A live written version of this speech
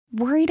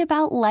Worried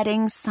about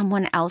letting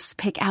someone else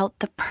pick out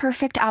the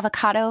perfect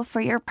avocado for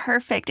your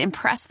perfect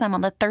impress them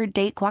on the third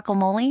date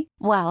guacamole?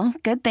 Well,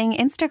 good thing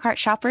Instacart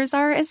shoppers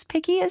are as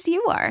picky as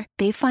you are.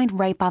 They find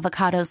ripe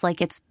avocados like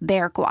it's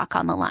their guac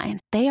on the line.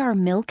 They are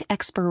milk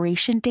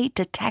expiration date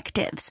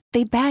detectives.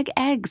 They bag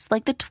eggs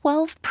like the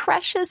 12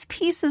 precious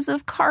pieces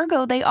of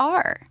cargo they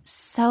are.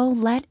 So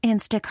let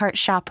Instacart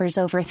shoppers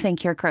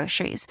overthink your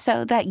groceries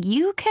so that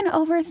you can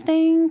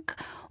overthink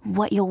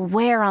what you'll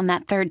wear on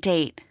that third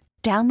date.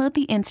 Download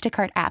the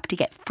Instacart app to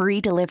get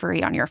free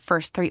delivery on your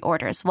first 3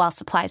 orders while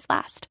supplies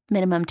last.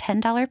 Minimum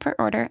 $10 per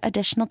order.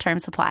 Additional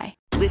terms apply.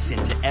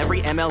 Listen to every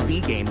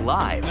MLB game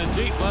live. In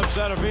the deep left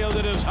center field,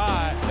 it is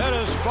high, it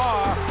is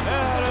far,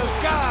 it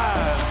is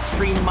God.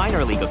 Stream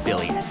minor league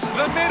affiliates.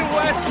 The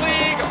Midwest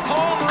League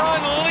home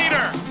run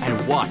leader.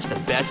 And watch the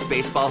best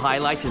baseball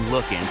highlights and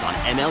look-ins on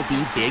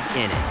MLB Big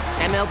Inning.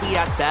 MLB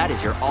At Bat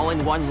is your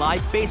all-in-one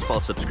live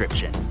baseball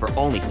subscription for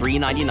only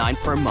 $3.99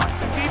 per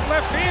month. Deep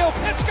left field,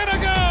 it's gonna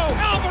go.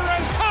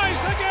 Alvarez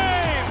ties the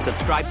game.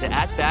 Subscribe to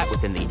At Bat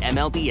within the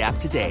MLB app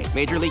today.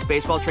 Major League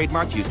Baseball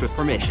trademarks used with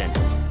permission.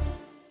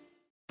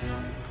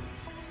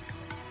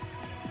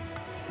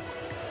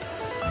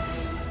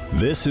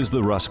 This is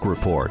the Rusk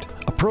Report,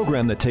 a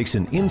program that takes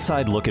an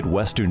inside look at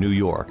Western New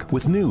York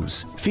with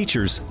news,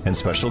 features, and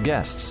special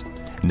guests.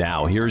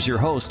 Now, here's your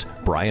host,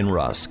 Brian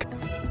Rusk.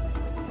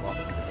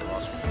 Welcome to the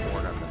Rusk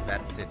Report on the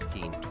Bet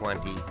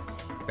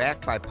 1520.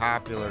 Back by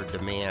popular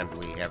demand,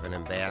 we have an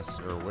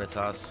ambassador with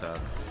us, a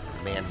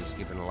man who's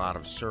given a lot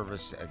of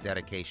service,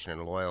 dedication,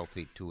 and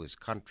loyalty to his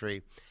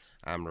country.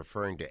 I'm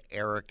referring to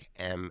Eric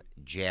M.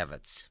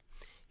 Javits.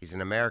 He's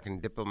an American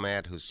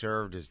diplomat who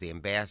served as the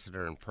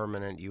ambassador and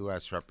permanent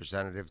U.S.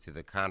 representative to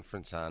the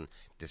Conference on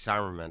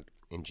Disarmament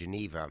in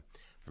Geneva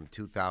from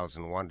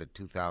 2001 to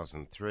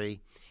 2003,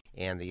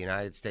 and the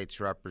United States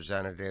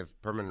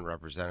permanent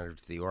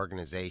representative to the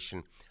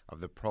Organization of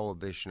the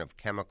Prohibition of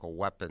Chemical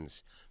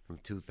Weapons from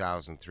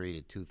 2003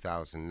 to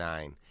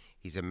 2009.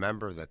 He's a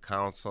member of the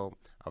Council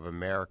of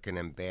American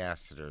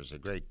Ambassadors, a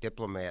great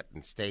diplomat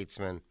and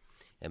statesman,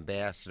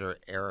 Ambassador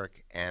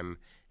Eric M.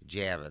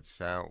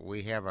 Javits.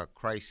 We have a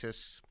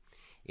crisis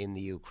in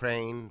the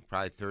Ukraine.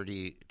 Probably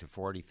 30 to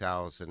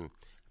 40,000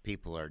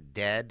 people are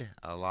dead.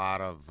 A lot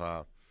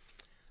of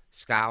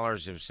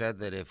scholars have said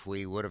that if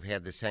we would have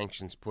had the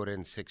sanctions put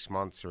in 6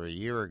 months or a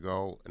year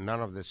ago,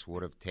 none of this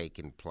would have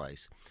taken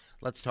place.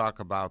 Let's talk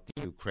about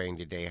the Ukraine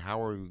today.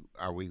 How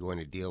are we going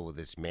to deal with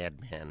this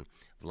madman,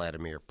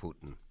 Vladimir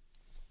Putin?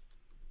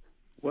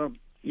 Well,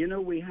 you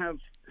know, we have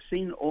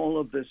seen all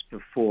of this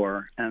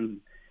before, and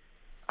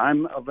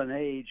I'm of an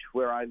age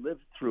where I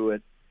lived through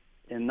it.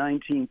 In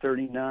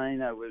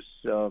 1939, I was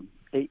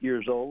 8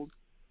 years old,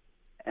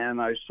 and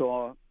I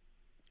saw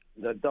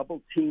the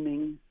double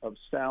teaming of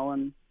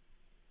Stalin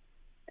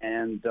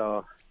and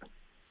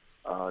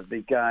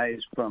the guys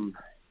from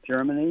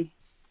Germany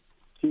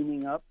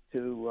teaming up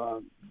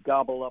to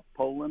gobble up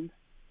Poland,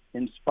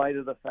 in spite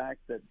of the fact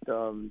that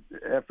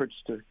efforts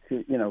to,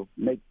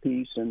 make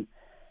peace and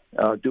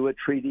do a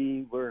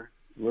treaty were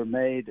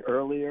made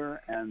earlier,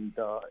 and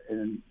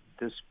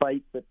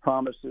despite the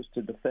promises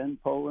to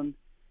defend Poland,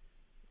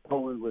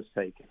 Poland was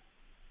taken.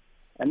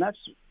 And that's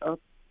a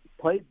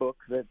playbook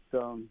that,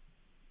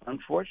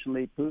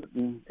 unfortunately,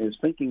 Putin is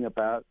thinking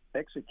about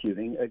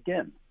executing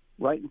again,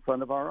 right in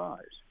front of our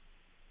eyes.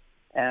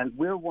 And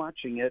we're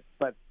watching it,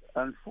 but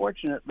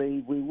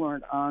unfortunately, we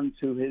weren't on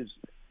to his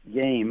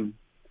game,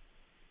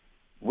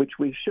 which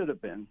we should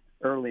have been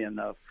early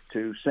enough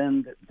to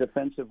send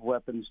defensive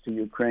weapons to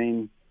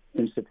Ukraine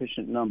in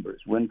sufficient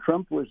numbers. When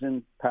Trump was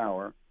in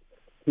power,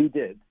 he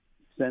did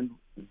send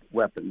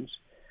weapons,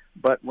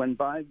 but when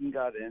Biden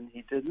got in,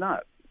 he did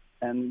not.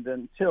 And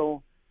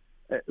until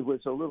it was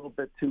a little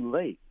bit too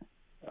late,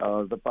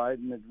 the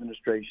Biden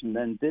administration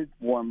then did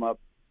warm up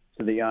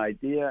to the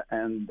idea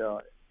and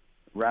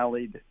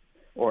rallied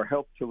or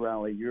helped to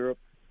rally Europe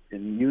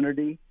in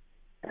unity.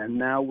 And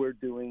now we're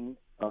doing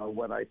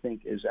what I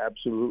think is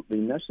absolutely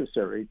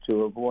necessary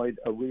to avoid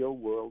a real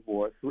World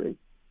War III.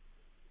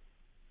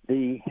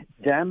 The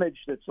damage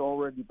that's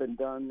already been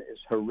done is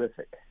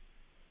horrific,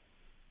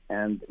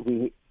 and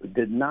we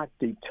did not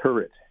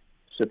deter it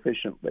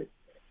sufficiently.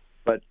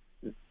 But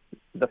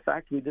the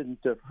fact we didn't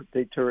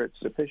deter it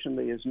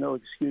sufficiently is no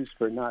excuse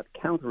for not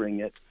countering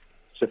it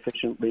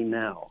sufficiently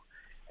now.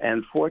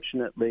 And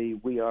fortunately,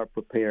 we are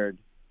prepared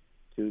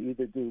to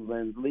either do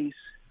Lend-Lease,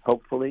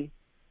 hopefully,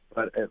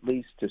 but at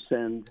least to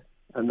send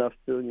enough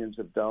billions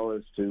of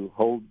dollars to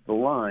hold the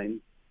line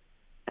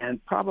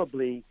and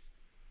probably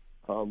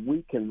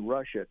weaken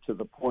Russia to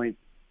the point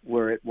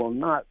where it will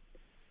not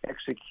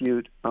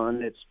execute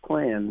on its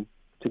plan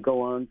to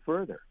go on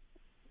further.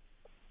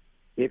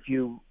 If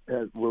you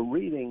were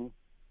reading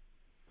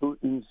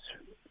Putin's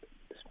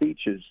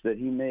speeches that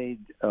he made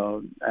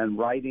and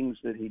writings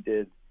that he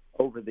did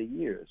over the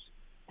years,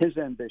 his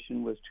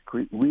ambition was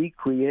to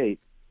recreate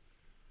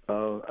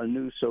a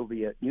new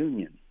Soviet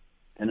Union,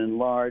 an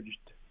enlarged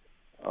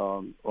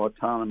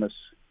autonomous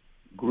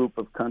group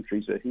of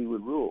countries that he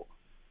would rule.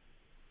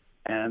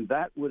 And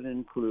that would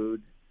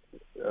include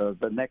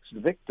the next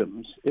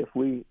victims if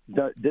we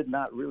did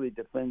not really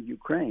defend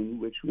Ukraine,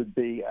 which would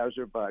be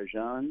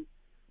Azerbaijan,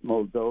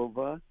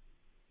 Moldova,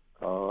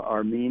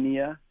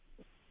 Armenia,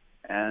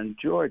 and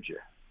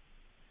Georgia.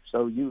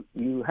 So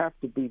you have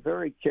to be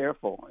very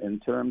careful in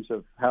terms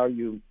of how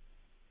you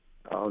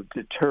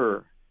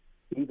deter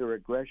either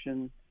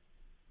aggression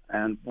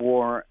and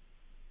war,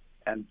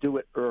 and do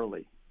it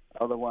early.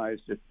 Otherwise,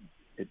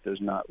 it does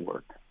not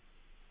work.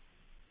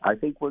 I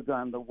think we're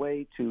on the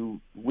way to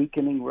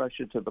weakening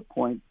Russia to the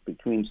point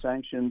between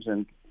sanctions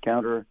and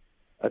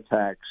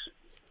counterattacks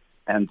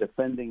and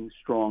defending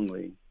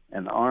strongly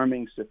and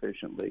arming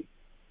sufficiently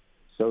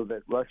so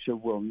that Russia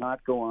will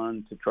not go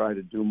on to try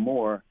to do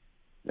more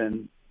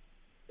than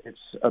its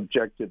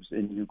objectives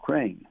in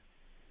Ukraine.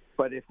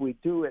 But if we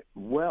do it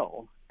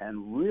well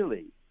and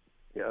really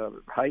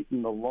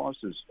heighten the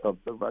losses of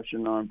the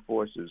Russian armed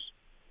forces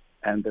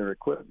and their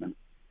equipment,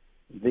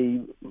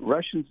 the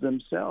Russians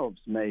themselves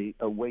may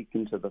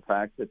awaken to the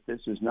fact that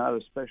this is not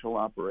a special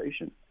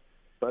operation,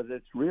 but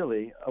it's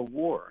really a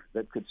war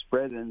that could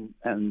spread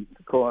and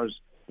cause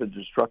the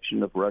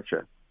destruction of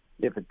Russia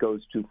if it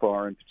goes too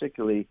far, and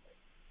particularly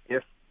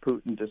if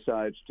Putin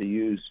decides to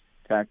use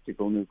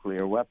tactical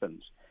nuclear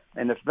weapons.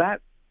 And if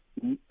that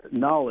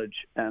knowledge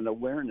and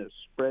awareness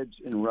spreads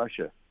in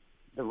Russia,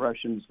 the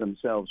Russians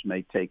themselves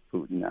may take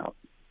Putin out.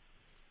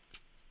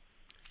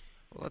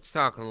 Well, let's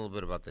talk a little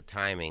bit about the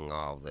timing of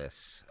all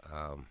this.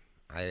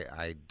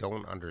 I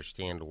don't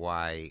understand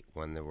why,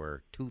 when there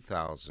were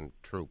 2,000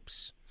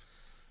 troops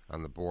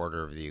on the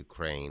border of the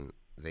Ukraine,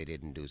 they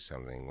didn't do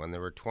something. When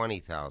there were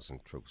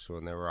 20,000 troops,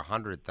 when there were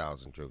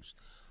 100,000 troops,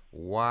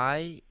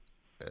 why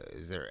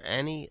is there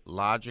any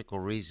logical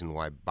reason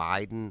why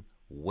Biden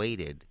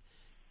waited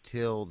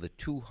till the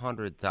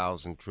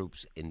 200,000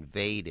 troops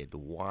invaded?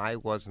 Why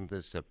wasn't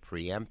this a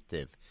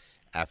preemptive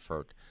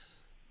effort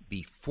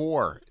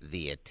before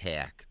the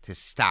attack to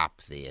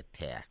stop the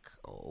attack?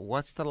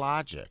 What's the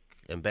logic,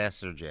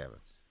 Ambassador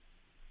Javits?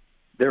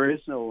 There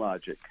is no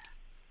logic.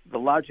 The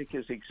logic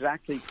is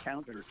exactly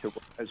counter to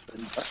what has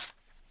been done.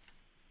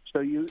 So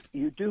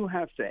you do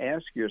have to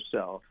ask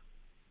yourself,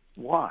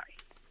 why?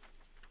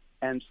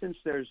 And since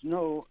there's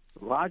no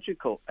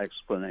logical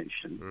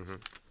explanation,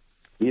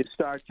 you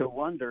start to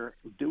wonder,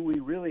 do we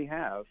really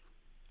have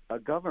a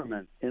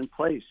government in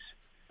place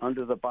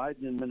under the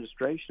Biden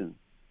administration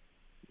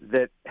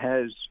that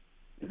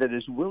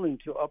is willing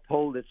to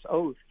uphold its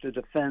oath to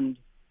defend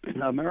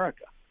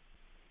America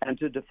and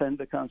to defend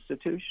the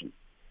Constitution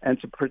and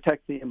to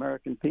protect the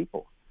American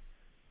people?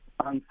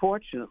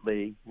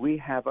 Unfortunately, we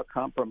have a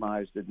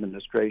compromised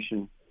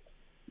administration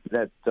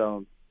that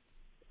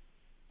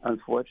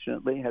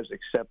unfortunately has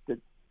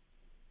accepted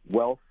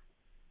wealth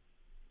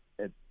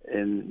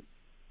in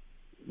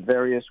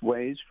various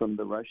ways from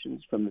the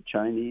Russians, from the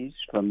Chinese,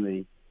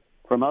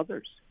 from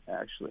others,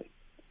 actually,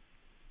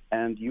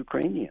 and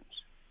Ukrainians.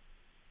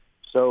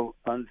 So,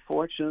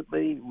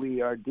 unfortunately,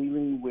 we are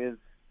dealing with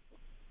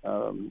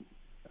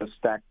a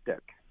stacked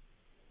deck.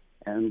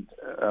 And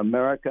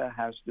America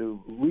has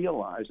to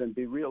realize and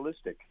be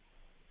realistic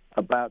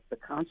about the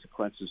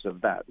consequences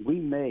of that. We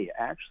may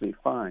actually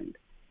find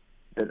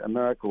that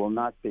America will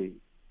not be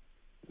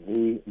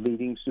the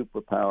leading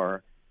superpower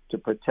to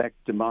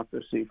protect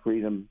democracy,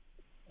 freedom,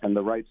 and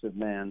the rights of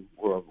man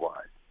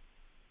worldwide,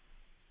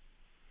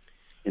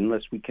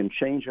 unless we can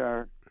change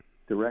our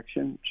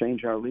direction,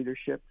 change our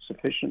leadership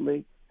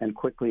sufficiently and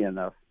quickly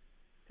enough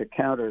to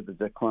counter the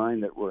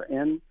decline that we're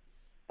in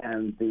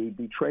and the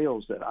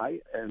betrayals that I,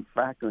 in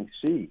fact,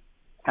 see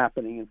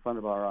happening in front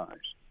of our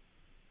eyes.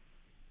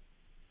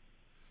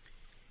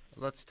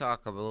 Let's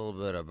talk a little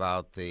bit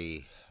about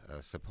the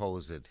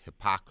supposed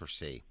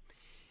hypocrisy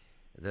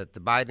that the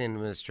Biden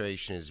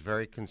administration is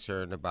very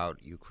concerned about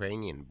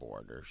Ukrainian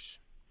borders,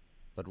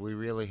 but we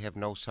really have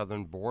no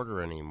southern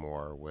border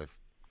anymore, with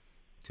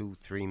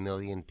 2-3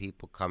 million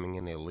people coming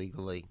in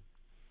illegally,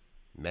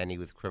 many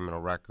with criminal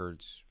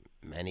records,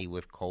 many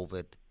with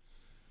COVID.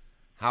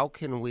 How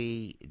can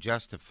we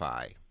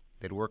justify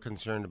that we're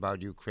concerned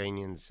about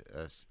Ukrainians'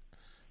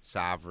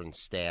 sovereign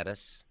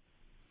status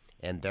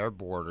and their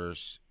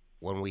borders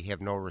when we have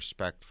no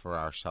respect for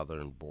our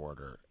southern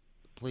border?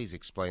 Please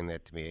explain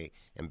that to me,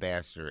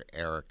 Ambassador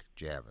Eric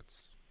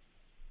Javits.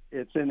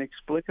 It's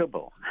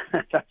inexplicable.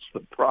 That's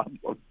the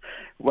problem.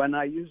 When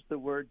I used the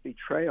word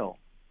betrayal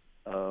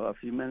a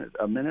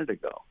minute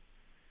ago,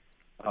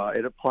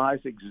 it applies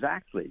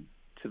exactly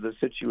to the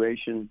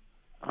situation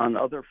on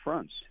other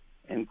fronts,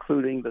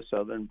 including the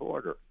southern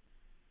border.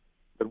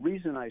 The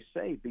reason I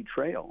say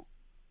betrayal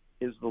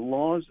is the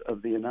laws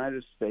of the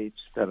United States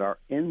that are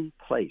in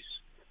place,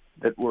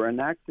 that were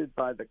enacted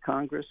by the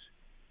Congress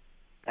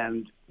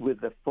and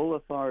with the full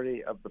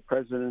authority of the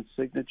president's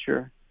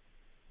signature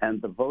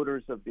and the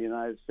voters of the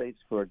United States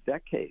for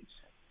decades,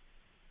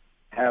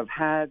 have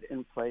had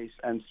in place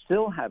and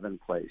still have in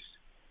place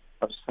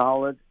a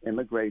solid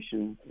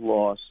immigration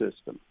law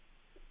system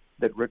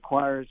that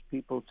requires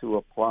people to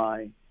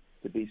apply,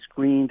 to be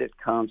screened at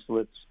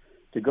consulates,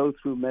 to go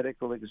through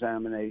medical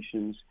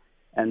examinations,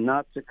 and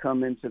not to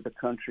come into the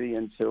country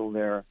until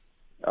they're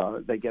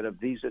They get a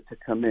visa to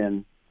come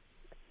in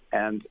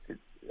and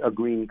a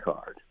green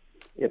card.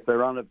 If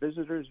they're on a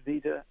visitor's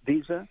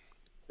visa,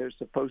 they're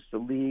supposed to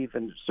leave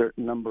in a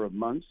certain number of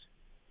months,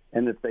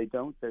 and if they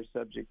don't, they're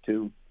subject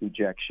to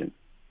ejection.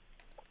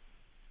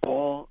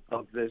 All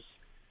of this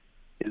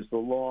is the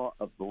law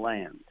of the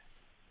land.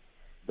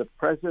 The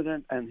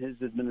president and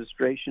his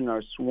administration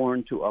are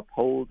sworn to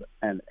uphold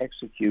and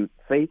execute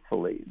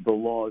faithfully the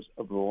laws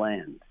of the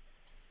land.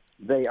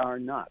 They are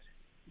not.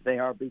 They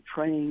are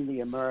betraying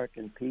the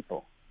American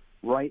people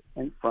right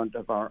in front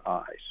of our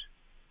eyes.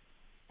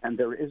 And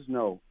there is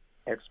no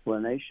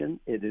explanation.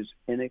 It is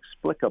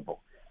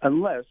inexplicable,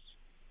 unless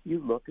you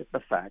look at the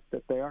fact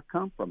that they are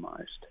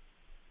compromised,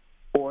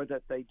 or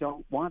that they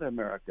don't want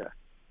America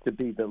to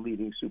be the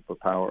leading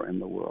superpower in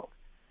the world,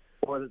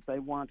 or that they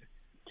want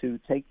to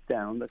take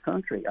down the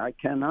country. I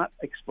cannot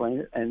explain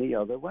it any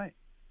other way.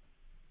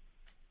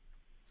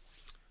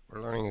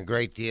 We're learning a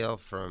great deal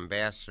from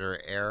Ambassador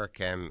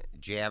Eric M.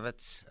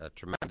 Javits, a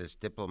tremendous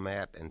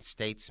diplomat and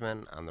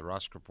statesman, on the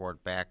Rusk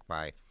Report, backed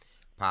by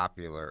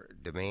popular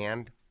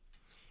demand.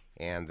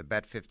 And the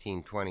Bet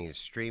 1520 is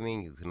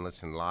streaming. You can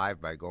listen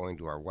live by going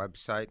to our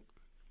website.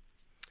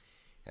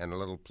 And a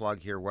little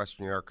plug here,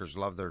 Western New Yorkers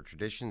love their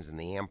traditions, and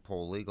the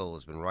Am-Pol Legal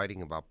has been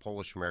writing about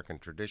Polish-American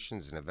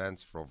traditions and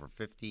events for over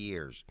 50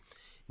 years.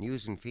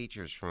 News and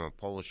features from a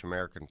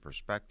Polish-American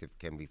perspective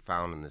can be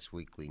found in this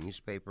weekly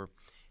newspaper,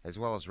 as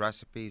well as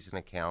recipes and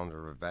a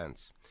calendar of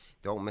events.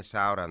 Don't miss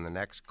out on the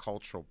next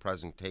cultural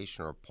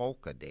presentation or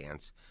polka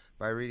dance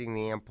by reading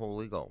the Am-Pol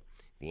Legal.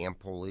 The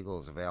Am-Pol Legal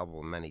is available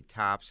in many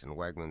Tops and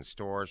Wegmans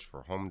stores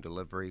for home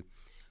delivery.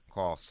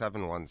 Call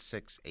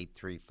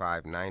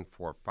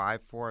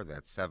 716-835-9454.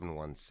 That's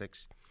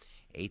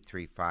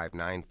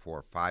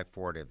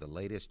 716-835-9454 to have the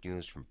latest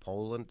news from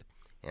Poland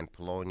and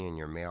Polonia in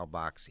your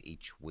mailbox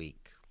each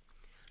week.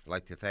 I'd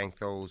like to thank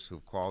those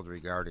who've called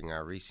regarding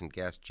our recent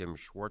guest, Jim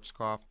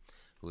Schwarzkopf,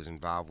 who is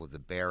involved with the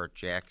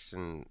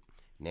Barrett-Jackson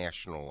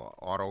National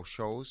Auto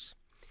Shows.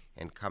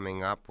 And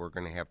coming up, we're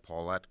going to have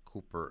Paulette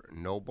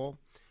Cooper-Noble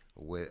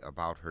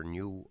about her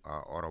new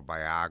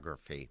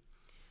autobiography.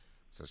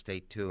 So stay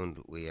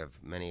tuned. We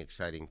have many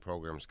exciting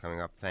programs coming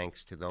up.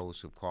 Thanks to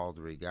those who called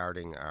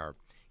regarding our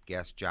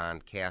guest,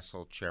 John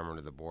Castle, chairman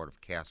of the board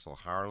of Castle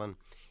Harlan,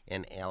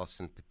 and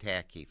Allison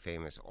Pataki,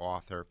 famous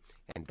author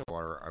and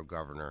daughter of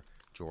Governor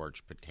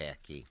George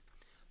Pataki.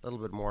 A little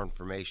bit more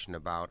information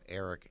about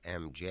Eric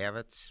M.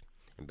 Javits.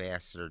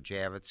 Ambassador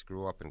Javits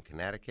grew up in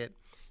Connecticut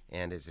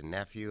and is a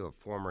nephew of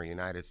former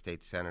United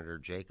States Senator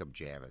Jacob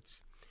Javits.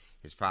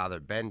 His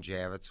father, Ben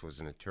Javits, was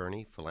an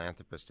attorney,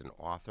 philanthropist, and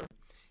author,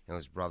 and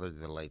was brother to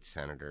the late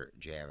Senator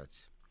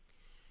Javits.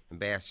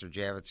 Ambassador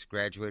Javits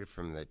graduated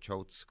from the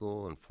Choate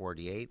School in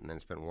 1948 and then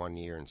spent 1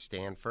 year in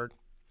Stanford.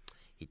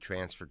 He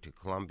transferred to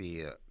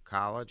Columbia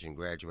College and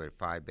graduated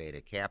Phi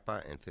Beta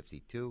Kappa in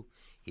 1952.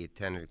 He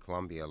attended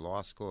Columbia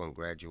Law School and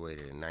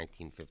graduated in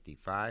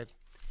 1955.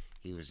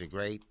 He was a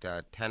great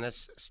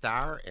tennis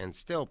star and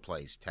still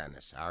plays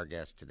tennis. Our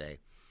guest today,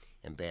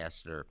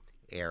 Ambassador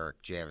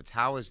Eric Javits.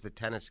 How is the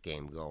tennis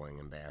game going,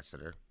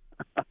 Ambassador?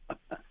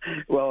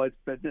 Well, it's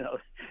been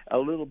a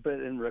little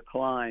bit in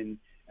recline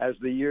as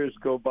the years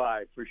go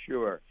by, for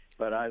sure.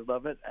 But I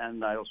love it,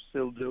 and I'll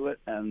still do it,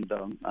 and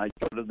I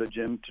go to the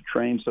gym to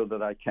train so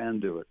that I can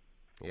do it.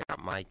 Yeah,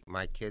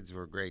 my kids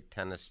were great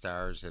tennis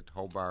stars at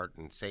Hobart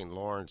and St.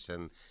 Lawrence,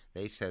 and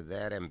they said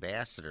that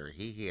Ambassador,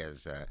 he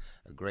has a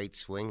great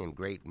swing and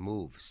great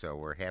move. So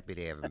we're happy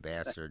to have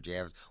Ambassador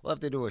Javits. We'll have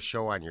to do a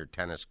show on your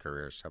tennis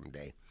career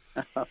someday.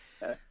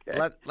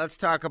 Okay. Let's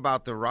talk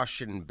about the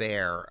Russian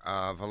bear.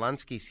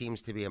 Zelensky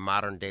seems to be a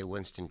modern-day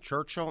Winston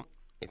Churchill.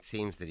 It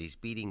seems that he's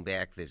beating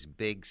back this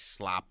big,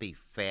 sloppy,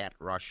 fat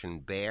Russian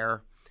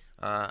bear.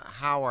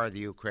 How are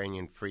the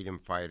Ukrainian freedom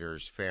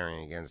fighters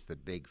faring against the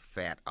big,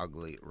 fat,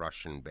 ugly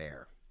Russian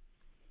bear?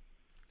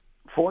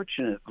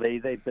 Fortunately,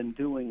 they've been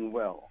doing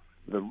well.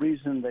 The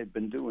reason they've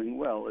been doing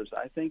well is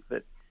I think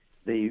that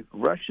the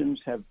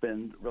Russians have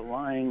been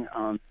relying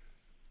on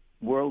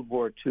World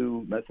War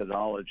II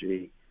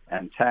methodology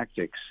and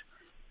tactics,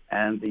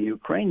 and the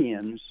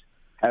Ukrainians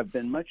have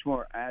been much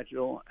more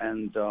agile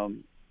and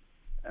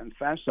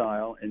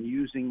facile in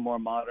using more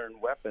modern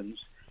weapons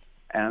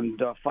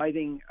and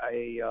fighting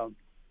a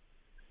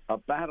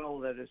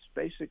battle that is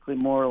basically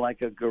more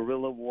like a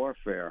guerrilla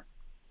warfare,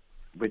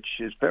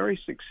 which is very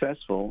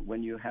successful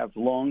when you have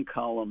long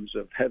columns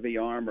of heavy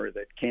armor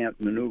that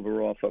can't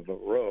maneuver off of a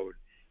road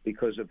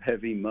because of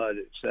heavy mud,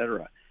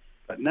 etc.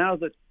 But now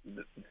that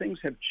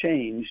things have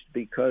changed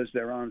because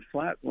they're on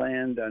flat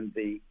land and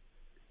the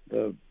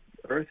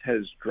earth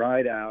has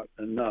dried out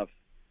enough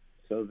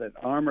so that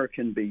armor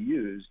can be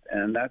used,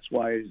 and that's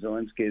why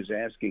Zelensky is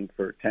asking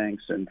for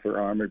tanks and for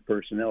armored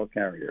personnel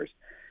carriers.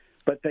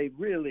 But they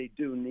really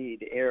do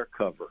need air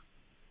cover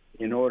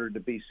in order to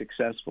be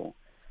successful.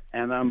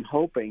 And I'm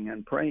hoping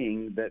and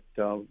praying that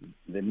the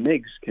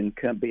MiGs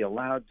can be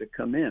allowed to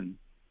come in.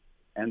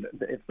 And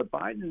if the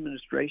Biden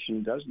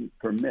administration doesn't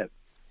permit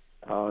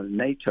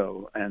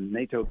NATO and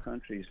NATO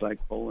countries like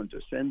Poland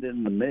to send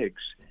in the MiGs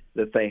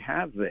that they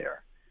have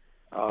there,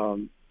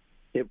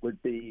 it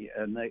would be,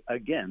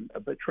 again, a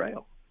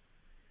betrayal.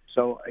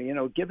 So,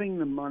 giving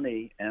them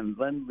money and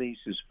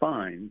lend-lease is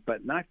fine,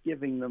 but not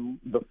giving them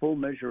the full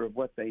measure of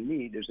what they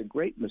need is a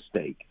great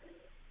mistake,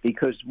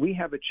 because we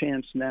have a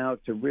chance now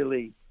to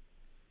really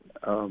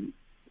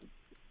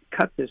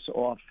cut this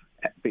off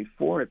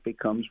before it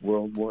becomes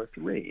World War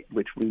III,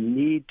 which we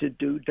need to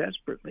do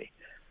desperately.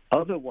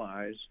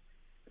 Otherwise,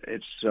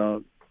 it's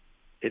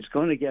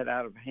going to get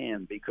out of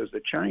hand, because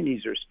the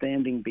Chinese are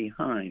standing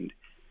behind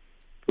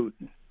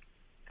Putin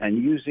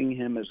and using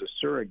him as a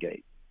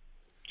surrogate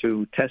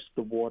to test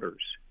the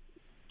waters,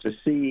 to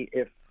see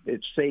if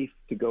it's safe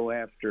to go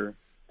after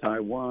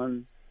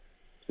Taiwan,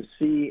 to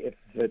see if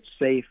it's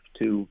safe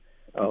to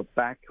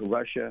back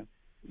Russia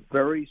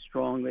very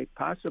strongly,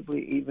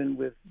 possibly even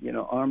with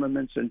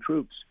armaments and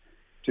troops,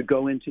 to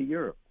go into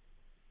Europe.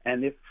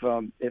 And if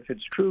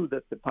it's true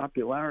that the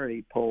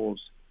popularity polls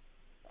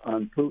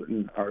on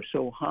Putin are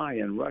so high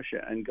in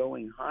Russia and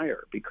going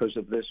higher because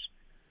of this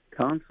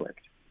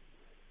conflict,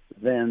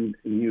 then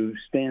you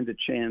stand a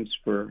chance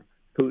for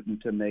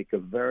Putin to make a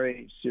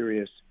very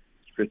serious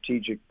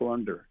strategic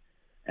blunder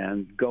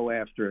and go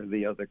after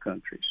the other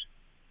countries.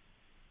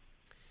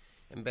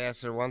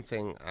 Ambassador, one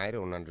thing I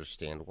don't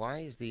understand, why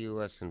is the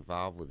U.S.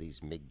 involved with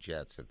these MiG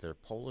jets? If they're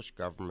Polish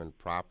government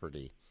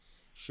property,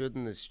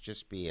 shouldn't this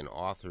just be an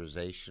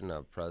authorization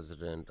of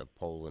President of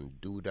Poland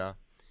Duda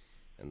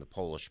and the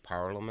Polish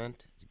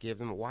parliament to give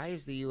them? Why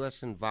is the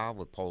U.S. involved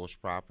with Polish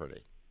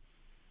property?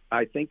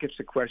 I think it's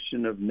a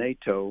question of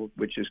NATO,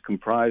 which is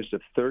comprised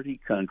of 30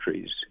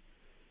 countries,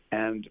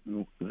 and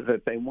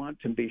that they want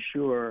to be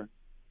sure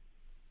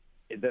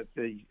that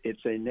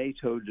it's a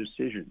NATO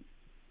decision,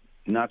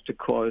 not to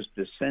cause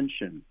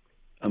dissension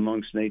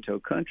amongst NATO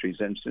countries.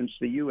 And since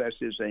the U.S.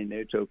 is a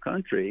NATO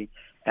country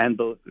and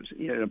the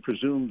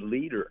presumed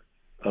leader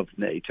of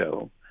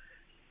NATO,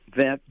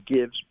 that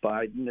gives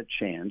Biden a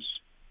chance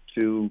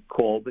to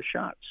call the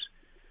shots.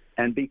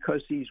 And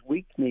because he's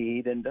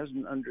weak-kneed and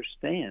doesn't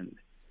understand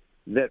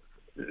that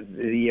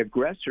the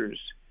aggressors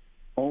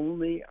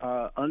only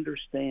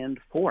understand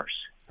force.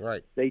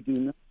 Right. They do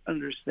not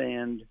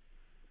understand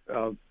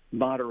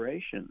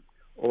moderation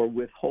or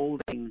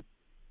withholding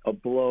a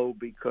blow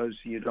because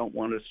you don't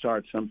want to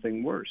start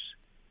something worse.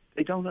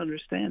 They don't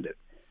understand it.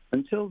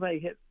 Until they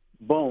hit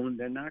bone,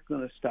 they're not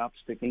going to stop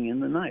sticking in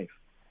the knife.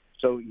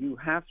 So you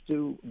have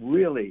to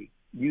really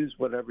use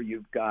whatever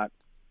you've got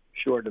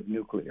short of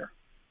nuclear.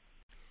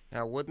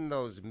 Now, wouldn't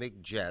those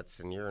MiG jets,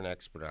 and you're an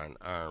expert on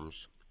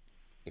arms,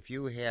 if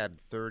you had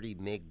 30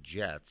 MiG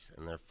jets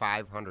and there are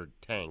 500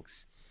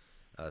 tanks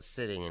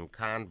sitting in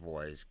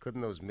convoys,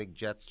 couldn't those MiG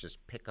jets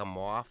just pick them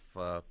off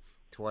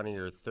 20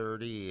 or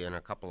 30 in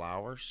a couple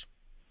hours?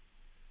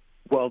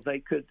 Well, they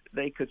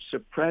could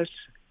suppress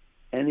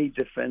any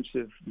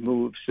defensive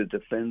moves to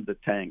defend the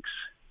tanks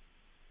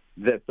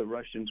that the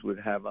Russians would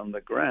have on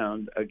the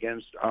ground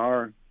against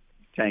our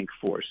tank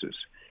forces,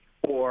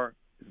 or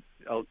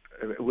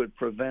it would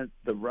prevent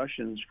the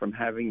Russians from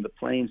having the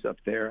planes up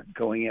there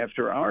going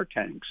after our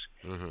tanks.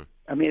 Mm-hmm.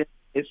 I mean,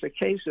 it's a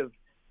case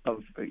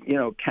of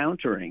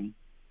countering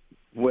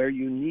where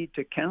you need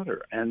to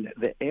counter, and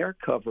the air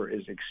cover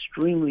is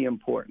extremely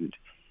important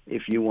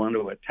if you want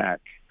to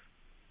attack.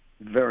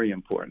 Very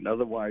important.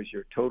 Otherwise,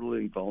 you're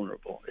totally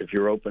vulnerable if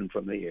you're open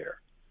from the air.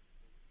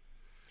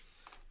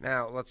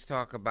 Now, let's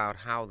talk about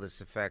how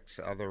this affects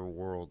other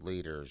world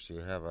leaders. You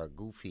have a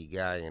goofy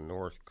guy in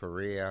North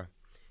Korea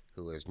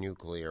who has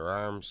nuclear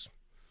arms.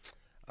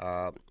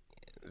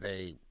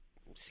 They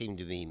seem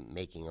to be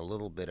making a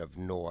little bit of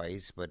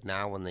noise, but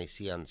now when they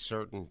see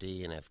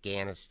uncertainty in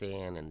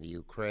Afghanistan and the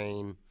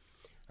Ukraine,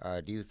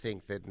 do you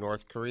think that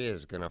North Korea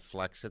is going to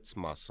flex its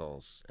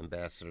muscles,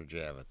 Ambassador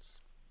Javits?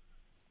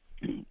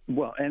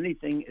 Well,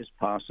 anything is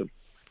possible.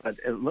 But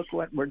look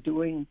what we're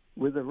doing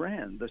with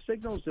Iran. The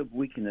signals of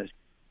weakness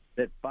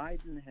that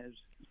Biden has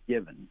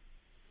given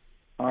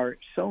are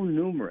so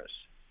numerous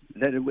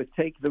that it would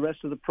take the rest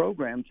of the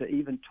program to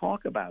even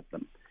talk about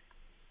them,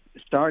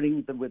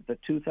 starting with the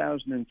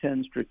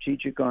 2010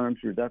 Strategic Arms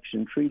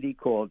Reduction Treaty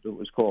that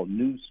was called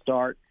New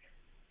START.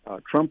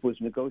 Trump was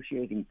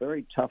negotiating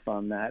very tough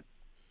on that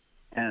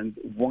and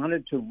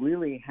wanted to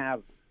really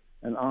have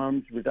an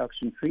arms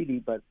reduction treaty,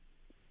 but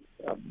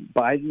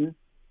Biden,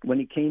 when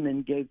he came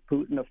in, gave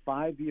Putin a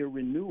 5-year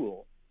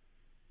renewal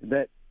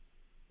that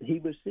he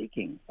was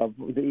seeking of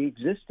the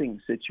existing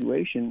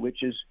situation,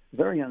 which is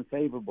very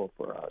unfavorable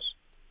for us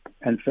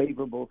and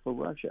favorable for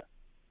Russia.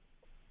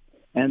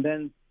 And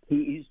then he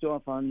eased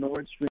off on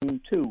Nord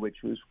Stream 2, which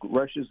was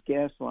Russia's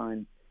gas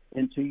line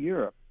into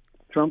Europe.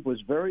 Trump was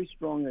very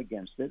strong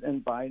against it,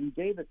 and Biden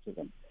gave it to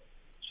them.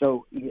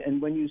 So,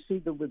 and when you see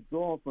the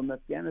withdrawal from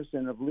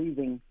Afghanistan of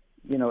leaving,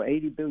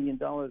 $80 billion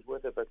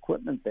worth of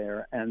equipment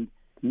there and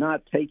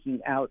not taking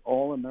out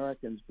all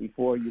Americans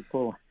before you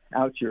pull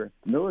out your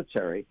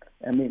military,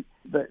 I mean,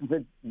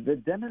 the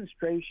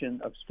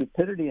demonstration of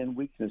stupidity and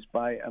weakness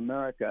by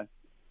America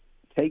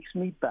takes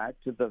me back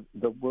to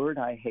the word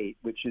I hate,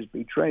 which is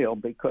betrayal,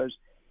 because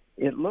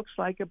it looks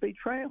like a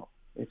betrayal.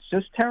 It's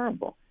just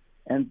terrible.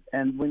 And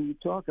when you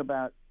talk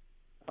about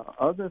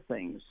other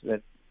things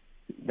that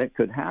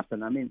could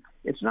happen. I mean,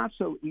 it's not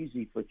so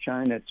easy for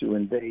China to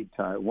invade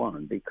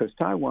Taiwan because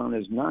Taiwan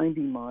is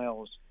 90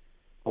 miles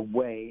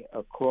away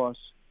across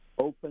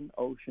open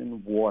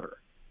ocean water.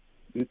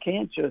 You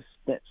can't just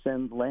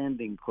send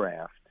landing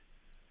craft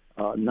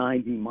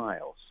 90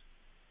 miles.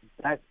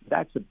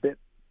 That's a bit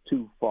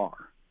too far.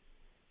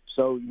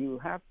 So you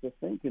have to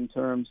think in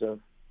terms of,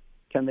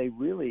 can they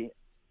really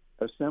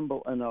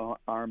assemble an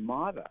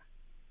armada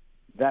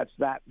that's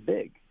that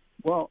big?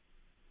 Well,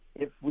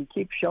 if we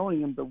keep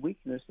showing them the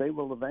weakness, they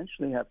will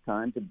eventually have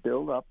time to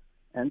build up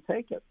and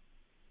take it.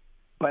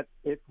 But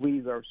if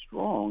we are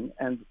strong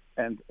and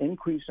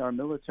increase our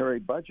military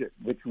budget,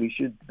 which we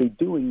should be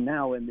doing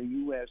now in the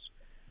U.S.,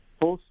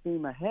 full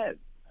steam ahead,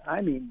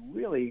 I mean,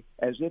 really,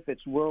 as if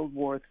it's World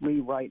War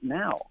III right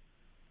now,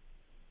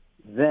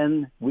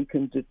 then we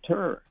can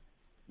deter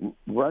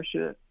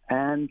Russia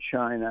and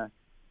China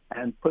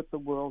and put the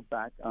world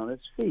back on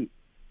its feet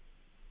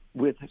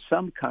with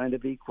some kind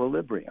of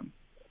equilibrium.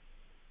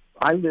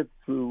 I lived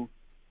through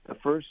the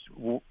first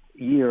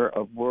year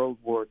of World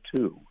War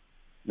II,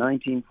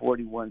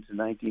 1941 to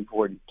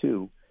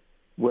 1942,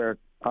 where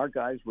our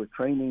guys were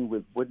training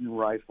with wooden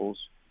rifles.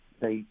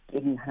 They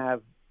didn't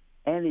have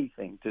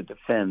anything to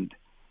defend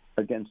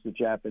against the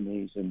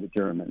Japanese and the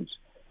Germans.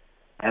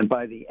 And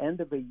by the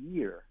end of a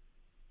year,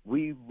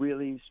 we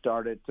really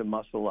started to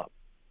muscle up.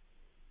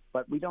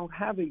 But we don't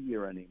have a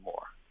year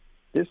anymore.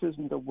 This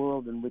isn't a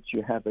world in which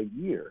you have a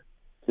year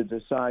to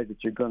decide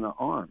that you're going to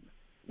arm.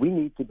 We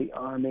need to be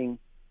arming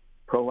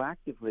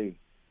proactively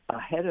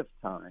ahead of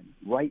time,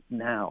 right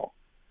now.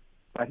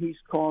 But he's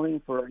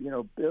calling for,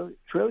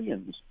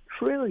 trillions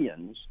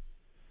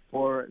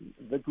for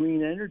the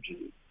green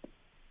energy,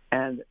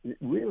 and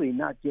really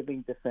not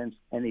giving defense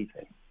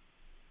anything,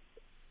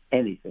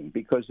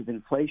 because of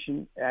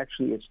inflation.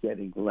 Actually, it's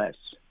getting less.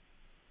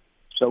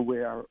 So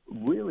we are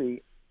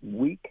really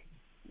weak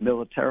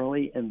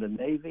militarily in the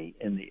Navy,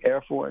 in the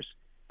Air Force,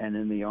 and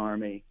in the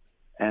Army,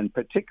 and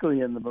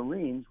particularly in the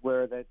Marines,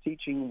 where they're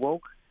teaching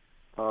woke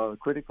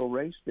critical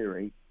race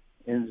theory.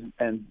 And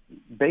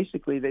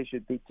basically they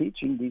should be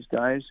teaching these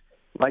guys,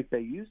 like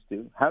they used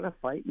to, how to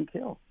fight and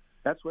kill.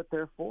 That's what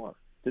they're for,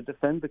 to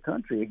defend the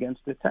country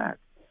against attack.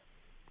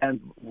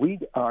 And we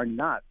are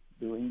not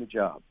doing the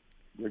job.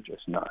 We're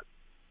just not.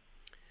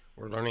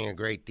 We're learning a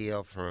great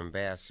deal from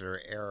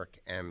Ambassador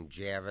Eric M.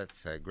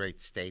 Javits, a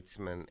great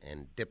statesman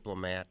and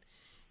diplomat.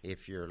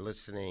 If you're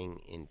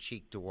listening in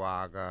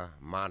Cheektowaga,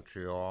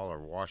 Montreal, or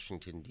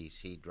Washington,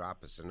 D.C.,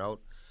 drop us a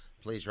note.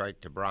 Please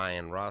write to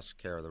Brian Rusk,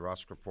 care of the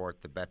Rusk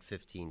Report, the Bet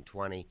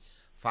 1520,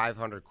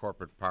 500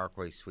 Corporate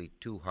Parkway, Suite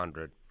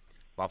 200,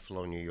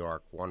 Buffalo, New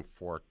York,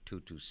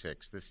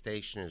 14226. This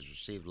station has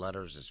received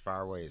letters as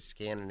far away as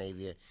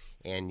Scandinavia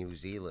and New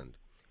Zealand.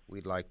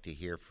 We'd like to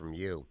hear from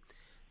you.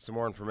 Some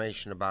more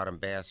information about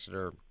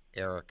Ambassador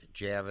Eric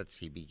Javits.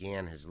 He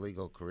began his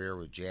legal career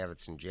with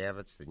Javits &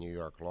 Javits, the New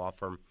York law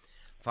firm.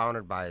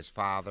 Founded by his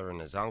father and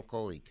his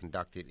uncle, he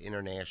conducted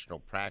international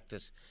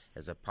practice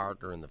as a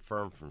partner in the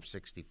firm from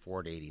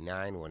 1964 to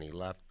 1989 when he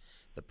left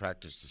the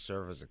practice to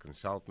serve as a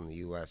consultant in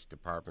the U.S.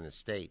 Department of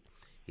State.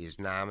 He was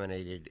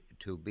nominated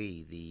to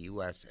be the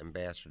U.S.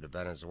 Ambassador to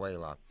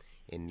Venezuela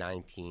in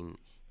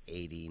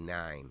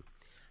 1989.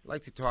 I'd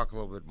like to talk a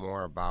little bit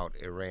more about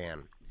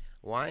Iran.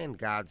 Why in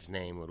God's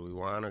name would we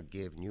want to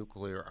give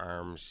nuclear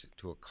arms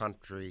to a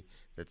country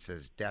that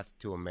says death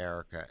to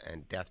America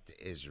and death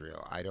to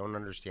Israel? I don't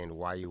understand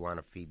why you want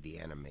to feed the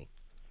enemy.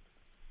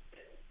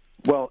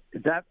 Well,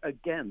 that,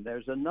 again,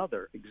 there's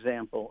another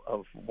example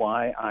of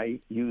why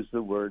I use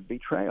the word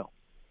betrayal.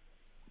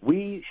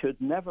 We should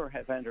never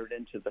have entered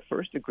into the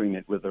first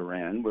agreement with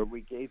Iran, where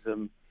we gave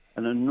them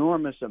an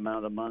enormous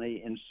amount of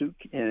money in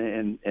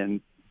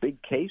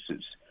big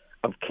cases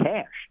of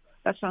cash.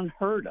 That's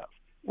unheard of.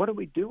 What are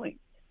we doing?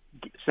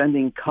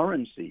 Sending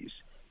currencies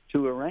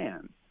to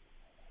Iran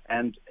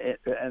and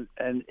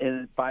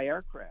by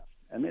aircraft.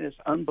 I mean, it's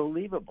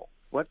unbelievable.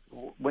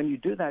 When you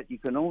do that, you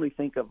can only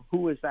think of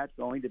who is that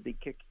going to be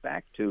kicked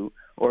back to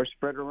or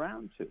spread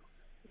around to.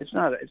 It's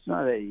not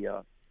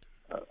a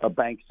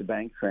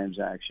bank-to-bank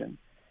transaction.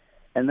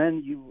 And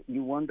then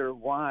you wonder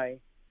why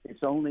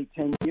it's only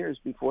 10 years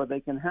before they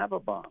can have a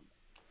bomb.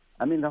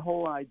 I mean, the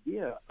whole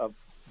idea of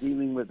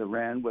dealing with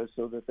Iran was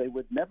so that they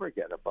would never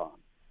get a bomb.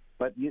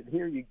 But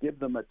here you give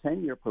them a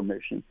 10-year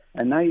permission,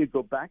 and now you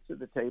go back to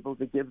the table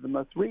to give them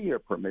a 3-year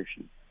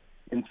permission.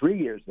 In 3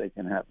 years, they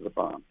can have the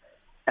bomb.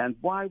 And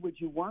why would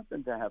you want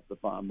them to have the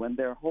bomb when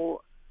their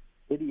whole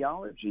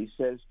ideology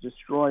says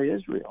destroy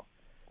Israel,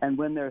 and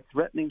when they're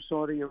threatening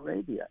Saudi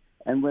Arabia,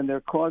 and when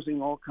they're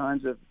causing all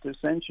kinds of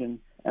dissension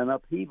and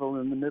upheaval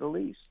in the Middle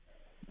East?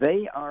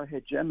 They are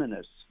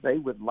hegemonists. They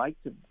would like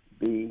to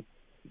be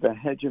the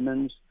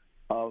hegemons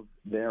of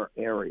their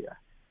area.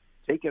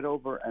 Take it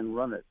over and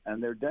run it.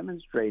 And they're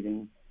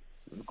demonstrating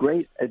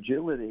great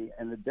agility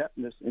and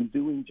adeptness in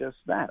doing just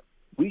that.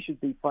 We should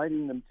be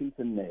fighting them tooth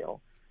and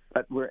nail,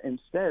 but we're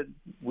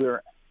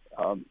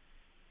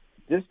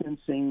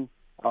distancing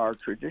our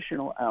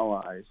traditional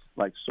allies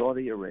like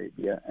Saudi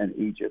Arabia and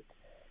Egypt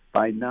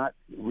by not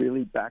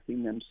really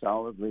backing them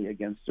solidly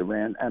against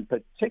Iran, and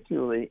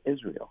particularly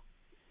Israel,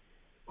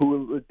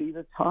 who would be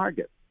the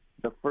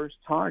first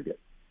target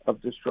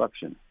of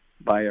destruction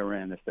by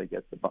Iran if they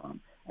get the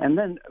bomb. And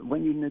then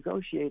when you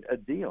negotiate a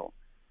deal,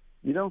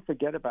 you don't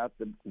forget about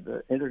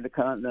the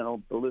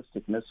intercontinental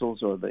ballistic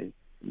missiles or the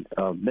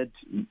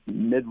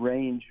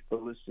mid-range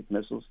ballistic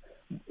missiles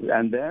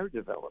and their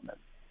development.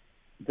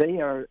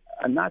 They are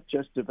not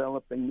just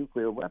developing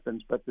nuclear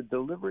weapons, but the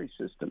delivery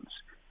systems.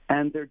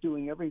 And they're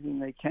doing everything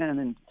they can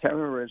in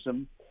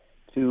terrorism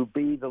to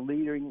be the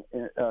leading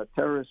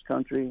terrorist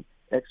country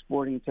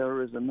exporting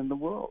terrorism in the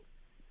world.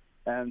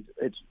 And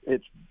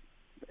it's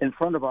in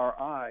front of our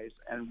eyes,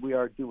 and we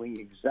are doing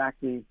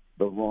exactly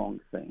the wrong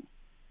thing,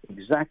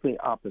 exactly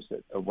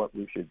opposite of what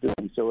we should do.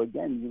 And so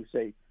again, you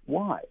say,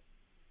 why?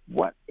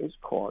 What is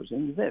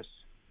causing this?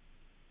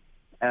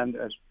 And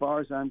as far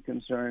as I'm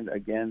concerned,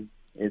 again,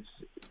 it's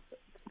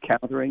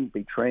countering,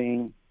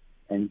 betraying,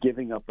 and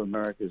giving up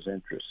America's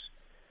interests.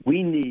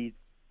 We need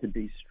to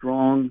be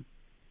strong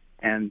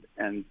and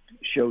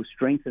show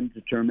strength and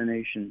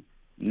determination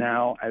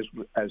now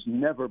as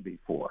never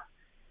before.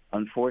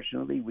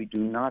 Unfortunately, we do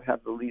not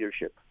have the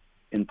leadership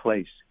in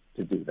place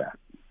to do that.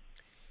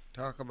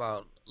 Talk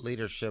about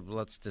leadership.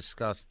 Let's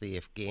discuss the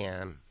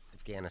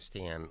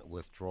Afghanistan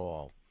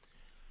withdrawal.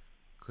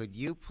 Could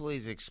you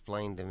please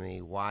explain to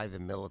me why the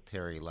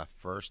military left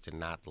first and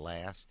not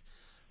last,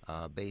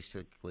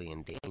 basically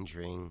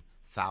endangering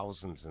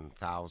thousands and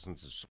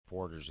thousands of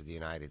supporters of the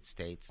United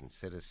States and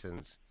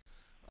citizens?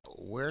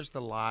 Where's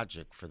the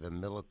logic for the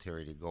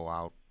military to go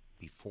out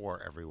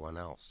before everyone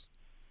else?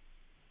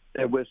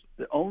 There was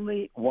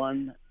only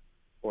one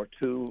or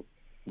two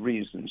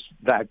reasons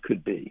that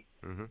could be.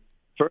 Mm-hmm.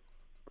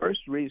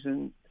 First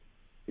reason,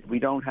 we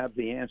don't have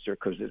the answer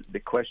because the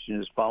question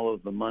is follow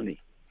the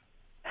money.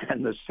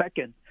 And the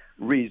second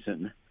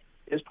reason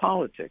is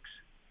politics,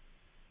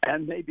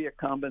 and maybe a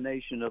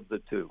combination of the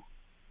two.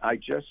 I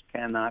just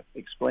cannot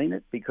explain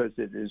it because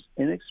it is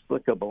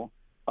inexplicable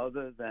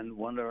other than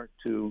one or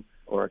two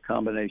or a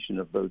combination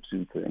of those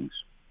two things.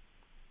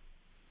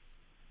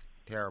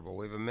 Terrible.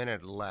 We have a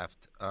minute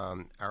left.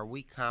 Are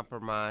we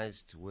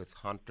compromised with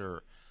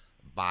Hunter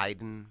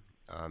Biden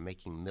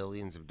making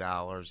millions of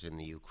dollars in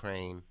the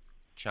Ukraine,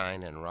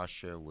 China, and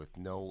Russia with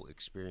no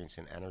experience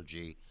in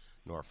energy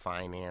nor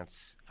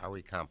finance? Are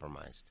we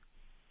compromised?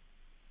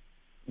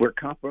 We're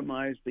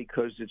compromised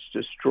because it's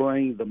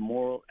destroying the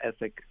moral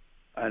ethic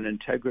and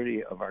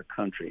integrity of our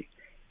country.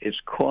 It's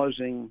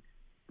causing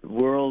the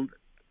world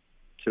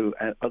to,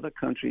 other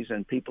countries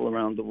and people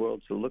around the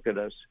world to look at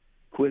us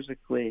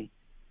quizzically,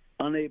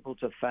 unable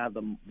to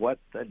fathom what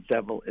the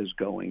devil is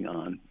going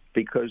on,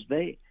 because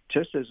they,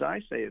 just as I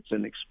say it's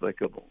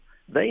inexplicable,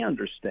 they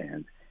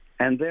understand,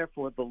 and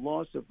therefore the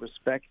loss of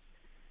respect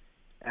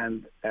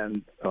and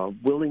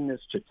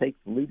willingness to take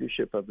the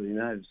leadership of the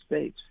United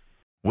States.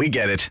 We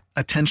get it.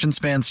 Attention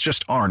spans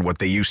just aren't what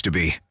they used to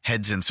be.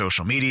 Heads in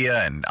social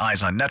media and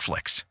eyes on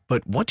Netflix.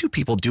 But what do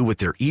people do with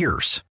their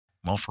ears?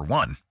 Well, for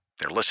one,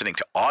 they're listening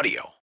to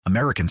audio.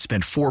 Americans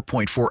spend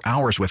 4.4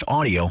 hours with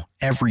audio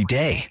every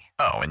day.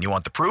 Oh, and you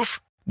want the proof?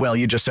 Well,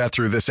 you just sat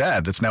through this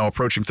ad that's now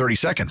approaching 30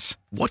 seconds.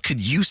 What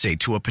could you say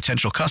to a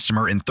potential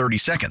customer in 30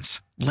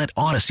 seconds? Let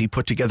Odyssey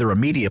put together a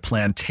media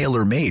plan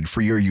tailor-made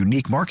for your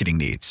unique marketing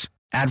needs.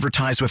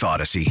 Advertise with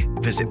Odyssey.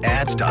 Visit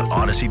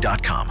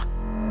ads.odyssey.com.